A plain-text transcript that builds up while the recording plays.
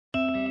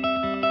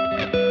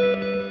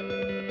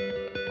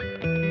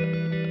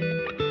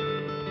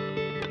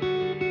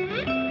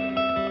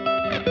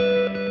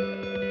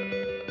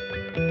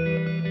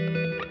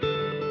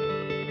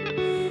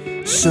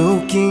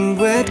soaking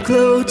wet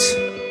clothes.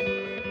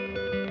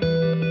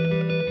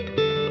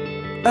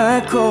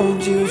 I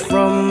called you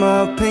from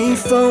a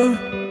payphone,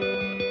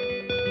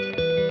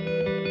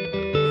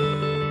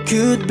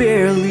 could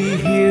barely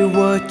hear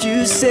what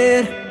you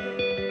said,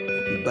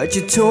 but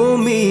you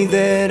told me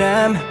that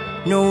I'm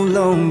no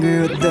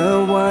longer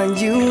the one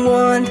you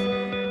want.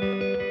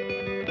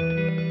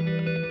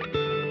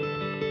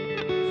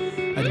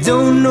 I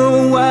don't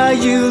know why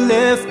you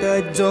left,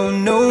 I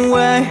don't know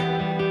why,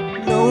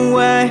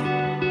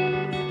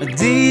 I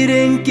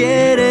didn't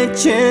get a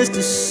chance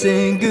to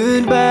say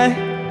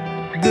goodbye.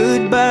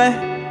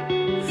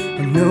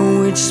 I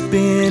know it's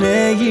been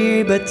a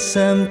year, but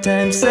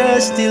sometimes I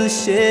still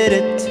shed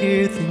a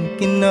tear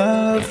thinking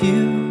of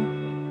you.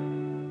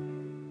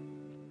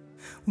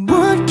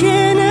 What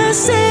can I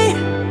say?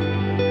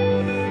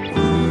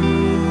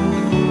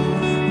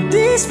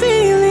 These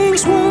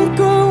feelings won't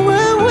go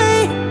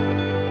away.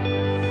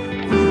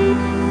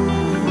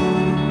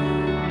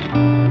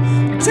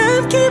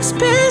 Time keeps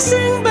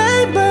passing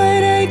by,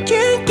 but I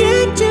can't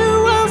get you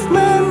off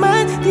my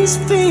mind. These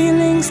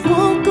feelings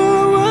won't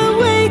go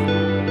away,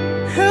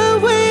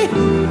 away.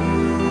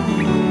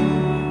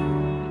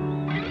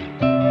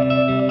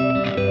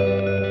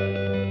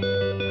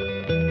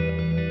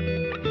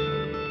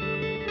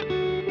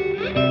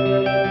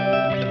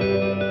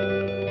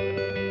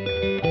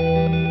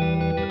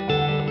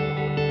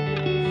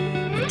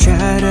 I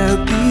try to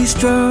be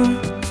strong,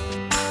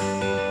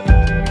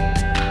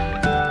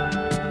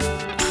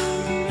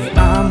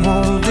 I'm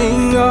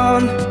holding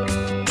on.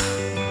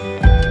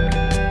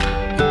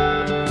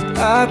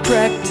 I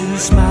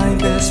practice my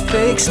best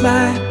fake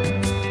smile,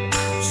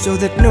 so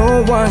that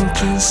no one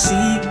can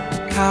see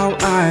how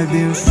I've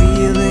been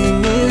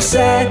feeling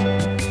inside.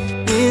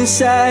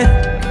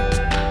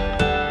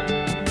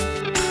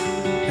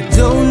 I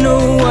don't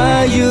know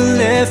why you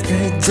left,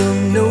 I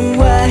don't know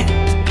why,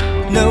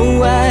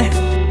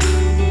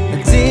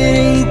 I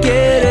didn't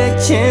get a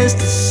chance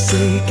to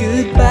say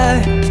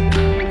goodbye.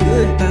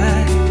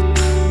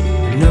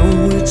 I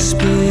know it's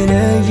been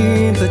a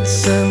year, but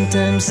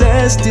sometimes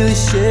I still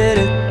shed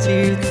a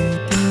tear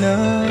thinking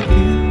of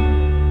you.